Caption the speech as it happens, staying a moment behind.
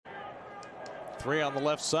3 on the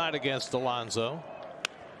left side against Alonso.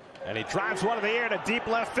 And he drives one in the air to deep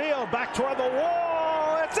left field. Back toward the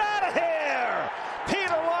wall. It's out of here. Pete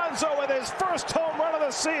Alonso with his first home run of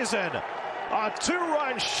the season. A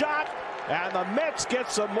 2-run shot. And the Mets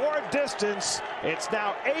get some more distance. It's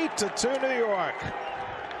now 8-2 New York.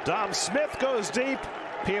 Dom Smith goes deep.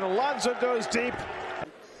 Pete Alonso goes deep.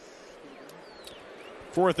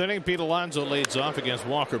 4th inning, Pete Alonso leads off against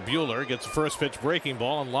Walker Buehler. Gets the first pitch breaking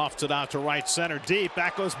ball and lofts it out to right center deep.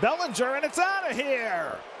 Back goes Bellinger, and it's out of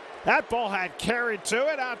here. That ball had carried to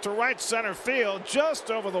it out to right center field,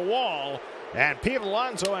 just over the wall. And Pete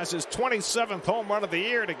Alonso has his 27th home run of the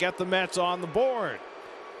year to get the Mets on the board.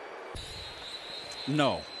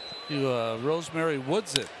 No. Rosemary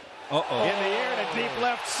Woods it. Uh-oh. In the air to deep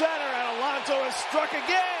left center, and Alonso is struck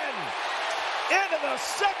again. Into the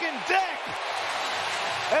second deck.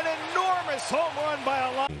 An enormous home run by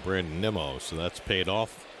Alonso. Brandon Nimmo, so that's paid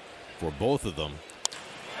off for both of them.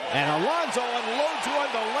 And Alonso unloads one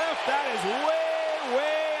to left. That is way,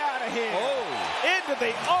 way out of here. Oh. Into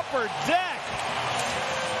the upper deck.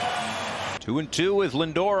 2-2 with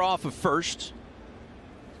Lindor off of first.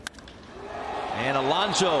 And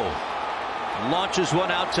Alonso launches one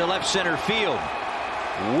out to left center field.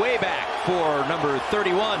 Way back for number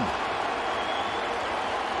 31.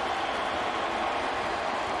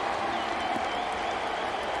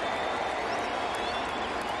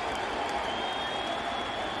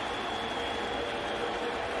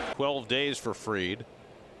 Days for Fried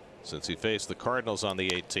since he faced the Cardinals on the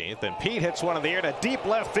 18th. And Pete hits one in the air to deep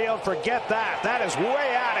left field. Forget that. That is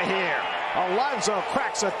way out of here. Alonso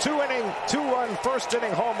cracks a 2-run first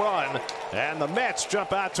inning home run. And the Mets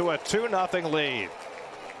jump out to a 2-0 lead.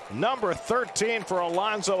 Number 13 for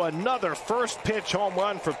Alonso. Another first pitch home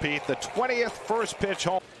run for Pete. The 20th first pitch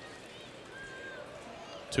home.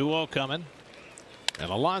 2-0 coming. And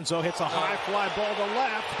Alonso hits a high fly ball to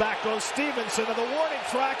left. Back goes Stevenson to the warning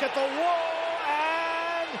track at the wall.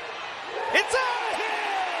 And it's out of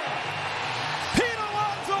here! Pete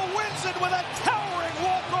Alonso wins it with a towering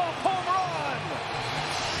walk-off home run.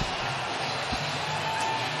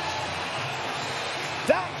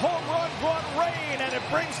 That home run brought rain, and it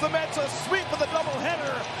brings the Mets a sweep of the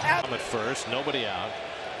doubleheader. At first, nobody out.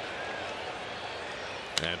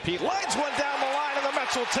 And Pete lines one down the line, and the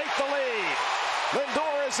Mets will take the lead.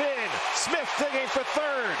 Lindor is in. Smith digging for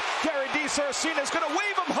third. Gary DiSarcina is going to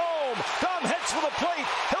wave him home. Dom heads for the plate.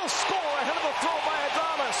 He'll score ahead of the throw by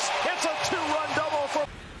Adames. It's a 2-run double for.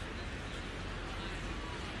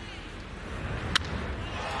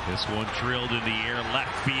 This one drilled in the air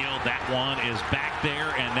left field. That one is back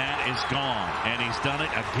there, and that is gone. And he's done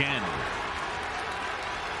it again.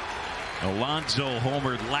 Alonso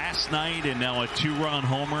homered last night, and now a 2-run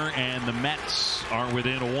homer, and the Mets are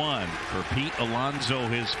within 1. For Pete Alonso,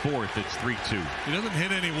 his 4th. It's 3-2. He doesn't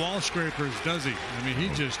hit any wall scrapers, does he? I mean, he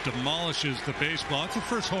just demolishes the baseball. It's the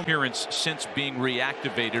first home appearance since being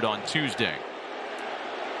reactivated on Tuesday.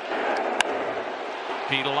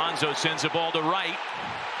 Pete Alonso sends a ball to right.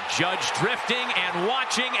 Judge drifting and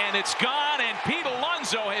watching, and it's gone, and Pete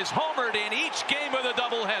Alonso has homered in each game of the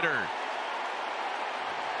doubleheader.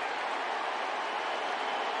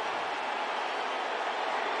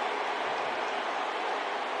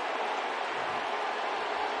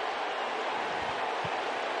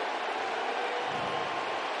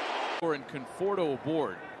 And Conforto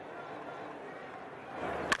aboard.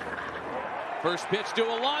 First pitch to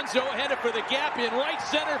Alonso, headed for the gap in right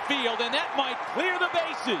center field, and that might clear the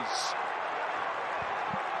bases.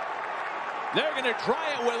 They're going to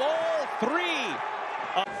try it with all 3.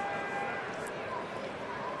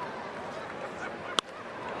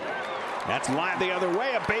 That's lined the other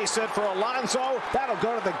way. A base hit for Alonso. That'll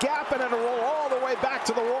go to the gap, and it'll roll all the way back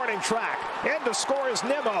to the warning track. In to score is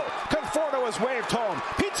Nimmo. Conforto is waved home.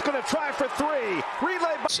 Pete's going to try for 3.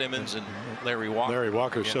 Relay by Simmons and Larry Walker. Larry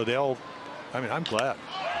Walker, so they'll, I mean, I'm glad.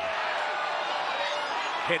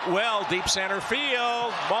 Hit well, deep center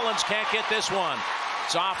field. Mullins can't get this one.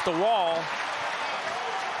 It's off the wall.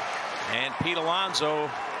 And Pete Alonso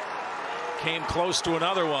came close to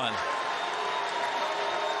another one.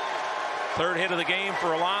 3rd hit of the game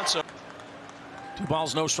for Alonso. 2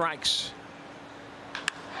 balls, no strikes.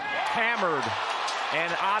 Hammered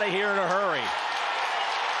and out of here in a hurry.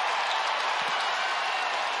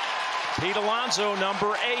 Pete Alonso,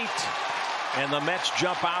 number 8. And the Mets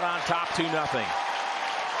jump out on top 2-0.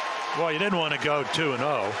 Well, you didn't want to go 2-0,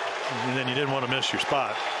 and then you didn't want to miss your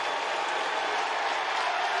spot.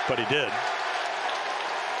 But he did.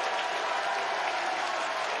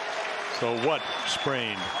 So what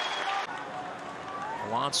sprained?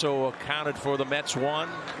 Alonso accounted for the Mets 1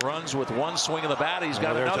 runs with 1 swing of the bat. He's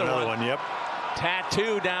got another one. Yep.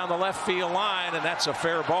 tattoo down the left field line, and that's a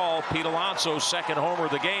fair ball. Pete Alonso's second homer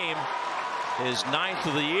of the game, his 9th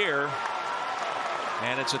of the year,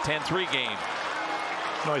 and it's a 10-3 game.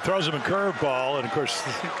 No, he throws him a curveball, and of course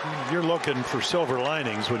you're looking for silver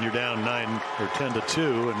linings when you're down 9 or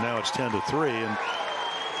 10-2, and now it's 10-3, and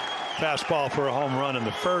fastball for a home run in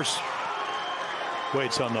the first.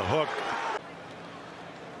 Waits on the hook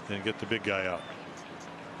and get the big guy out.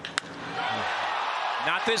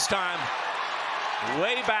 Not this time.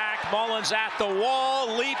 Way back. Mullins at the wall.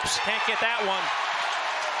 Leaps. Can't get that one.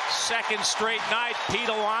 Second straight night. Pete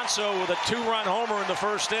Alonso with a 2-run homer in the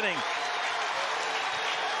first inning.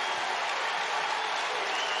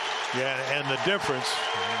 Yeah, and the difference,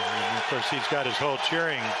 of course, he's got his whole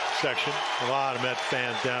cheering section. A lot of Met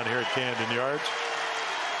fans down here at Camden Yards.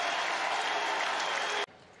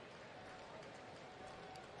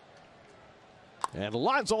 And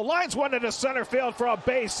Alonso lines one into center field for a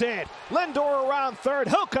base hit. Lindor around third.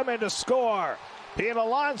 He'll come in to score. Pete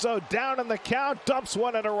Alonso down in the count, dumps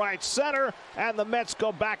one into right center, and the Mets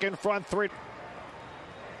go back in front 3.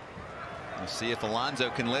 We'll see if Alonso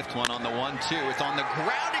can lift one on the 1-2. It's on the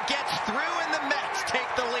ground. It gets through, and the Mets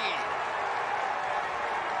take the lead.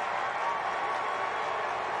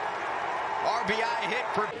 RBI hit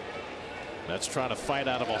for. Mets trying to fight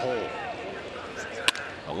out of a hole.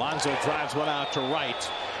 Alonso drives one out to right.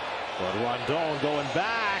 But Rondon going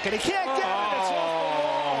back, and he can't get it. It's off the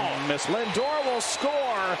wall. Miss Lindor will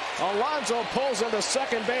score. Alonso pulls into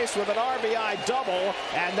second base with an RBI double,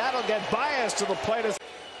 and that'll get Baez to the plate.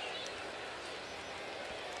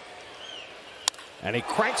 And he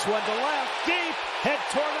cranks one to left, deep, hit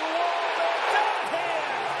toward the wall. Down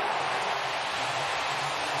here.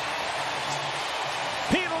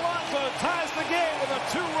 Pete Alonso ties the game with a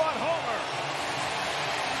 2-run homer.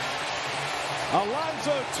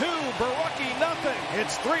 Alonso 2, Barucki nothing.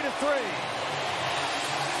 It's 3-3.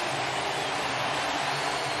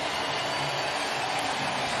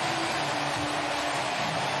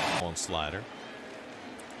 On slider.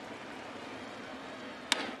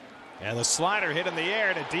 And the slider hit in the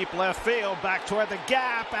air to deep left field, back toward the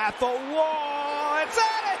gap at the wall. It's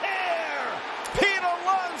out of here! Pete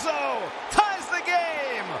Alonso ties the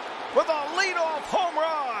game with a leadoff home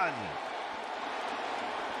run.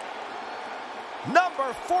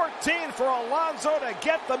 Number 14 for Alonso to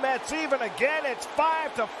get the Mets even again. It's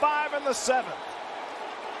 5-5 in the 7th.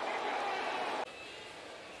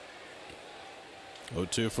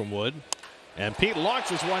 0-2 from Wood. And Pete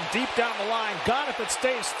launches one deep down the line. Gone if it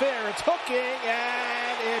stays fair. It's hooking,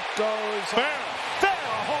 and it goes fair. Fair,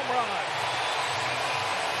 a home run.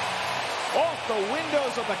 Off the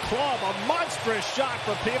windows of the club, a monstrous shot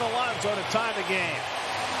for Pete Alonso to tie the game.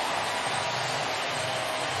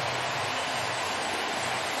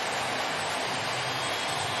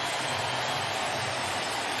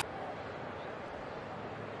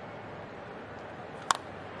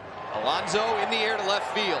 Alonso in the air to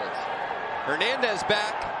left field. Hernandez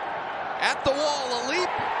back at the wall, a leap,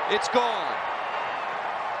 it's gone.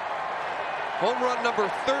 Home run number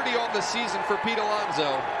 30 on the season for Pete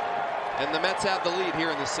Alonso, and the Mets have the lead here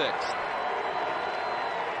in the 6th.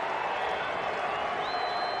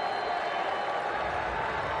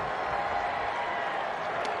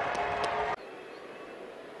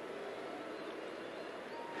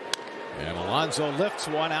 And Alonso lifts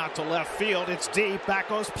one out to left field. It's deep. Back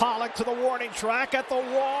goes Pollock to the warning track at the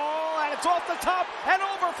wall. And it's off the top and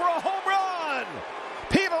over for a home run.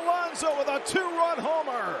 Pete Alonso with a 2-run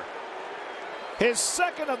homer. His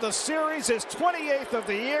second of the series, his 28th of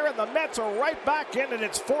the year, and the Mets are right back in it.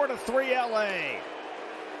 It's 4-3 LA.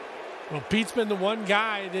 Well, Pete's been the one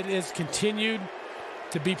guy that has continued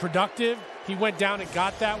to be productive. He went down and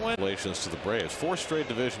got that one. Congratulations to the Braves. 4 straight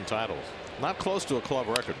division titles. Not close to a club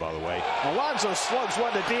record, by the way. Alonso slugs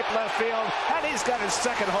one to deep left field, and he's got his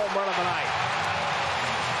second home run of the night.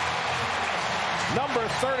 Number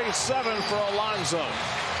 37 for Alonso.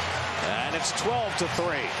 And it's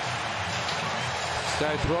 12-3. This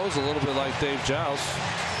guy throws a little bit like Dave Joust.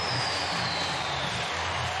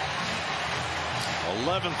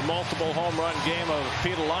 11th multiple home run game of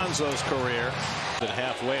Pete Alonso's career.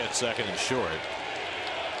 Halfway at second and short.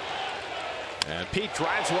 And Pete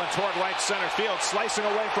drives one toward right center field, slicing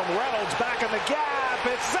away from Reynolds, back in the gap.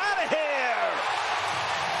 It's out of here.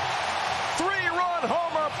 3-run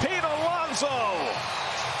homer, Pete Alonso.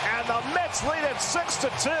 And the Mets lead at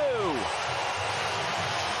 6-2.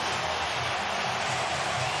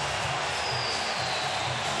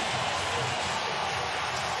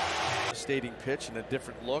 Devastating pitch and a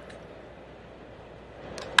different look.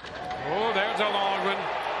 Oh, there's a long one.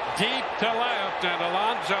 Deep to left, and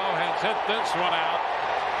Alonso has hit this one out.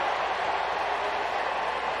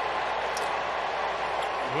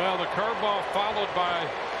 Well, the curveball followed by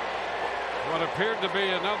what appeared to be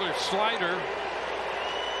another slider.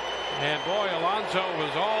 And boy, Alonso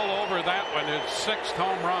was all over that one. His 6th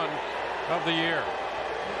home run of the year.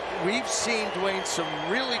 We've seen, Dwayne, some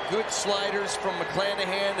really good sliders from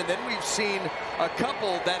McClanahan, and then we've seen a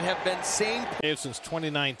couple that have been same since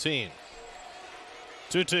 2019.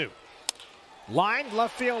 2-2. Line,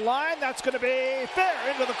 left field line. That's going to be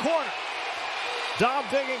fair into the corner. Dom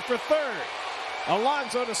digging for third.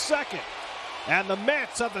 Alonso to second. And the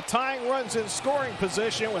Mets have the tying runs in scoring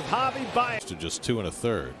position with Javi Baez to just 2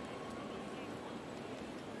 1/3.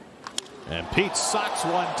 And Pete socks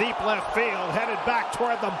one deep left field, headed back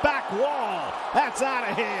toward the back wall. That's out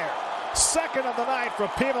of here. Second of the night for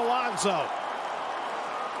Pete Alonso.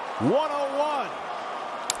 101.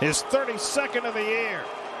 His 32nd of the year.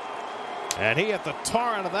 And he hit the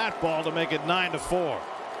tar out of that ball to make it 9-4.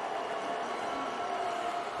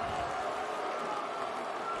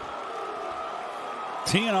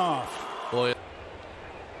 Teeing off. Boy.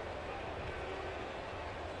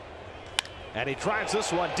 And he drives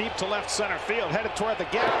this one deep to left center field, headed toward the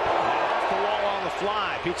gap. Off the wall on the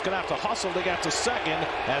fly. Pete's going to have to hustle to get to second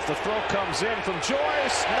as the throw comes in from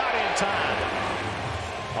Joyce. Not in time.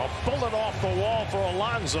 A bullet off the wall for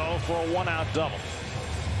Alonso for a 1-out double.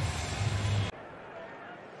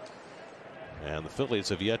 And the Phillies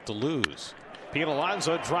have yet to lose. Pete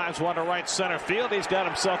Alonso drives one to right center field. He's got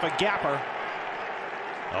himself a gapper.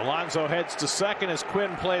 Alonso heads to second as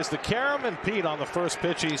Quinn plays the carom, and Pete on the first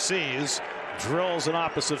pitch he sees drills an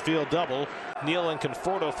opposite field double. Neal and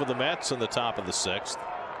Conforto for the Mets in the top of the 6th.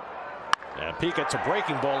 And Pete gets a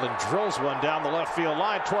breaking ball and drills one down the left field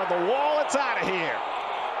line toward the wall. It's out of here.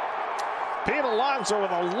 Pete Alonso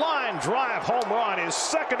with a line drive home run, his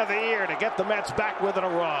 2nd of the year, to get the Mets back within a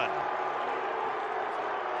run.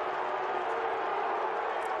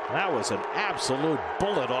 That was an absolute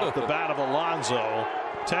bullet off the bat of Alonso.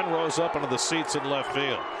 10 rows up into the seats in left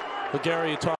field. But Gary, you talk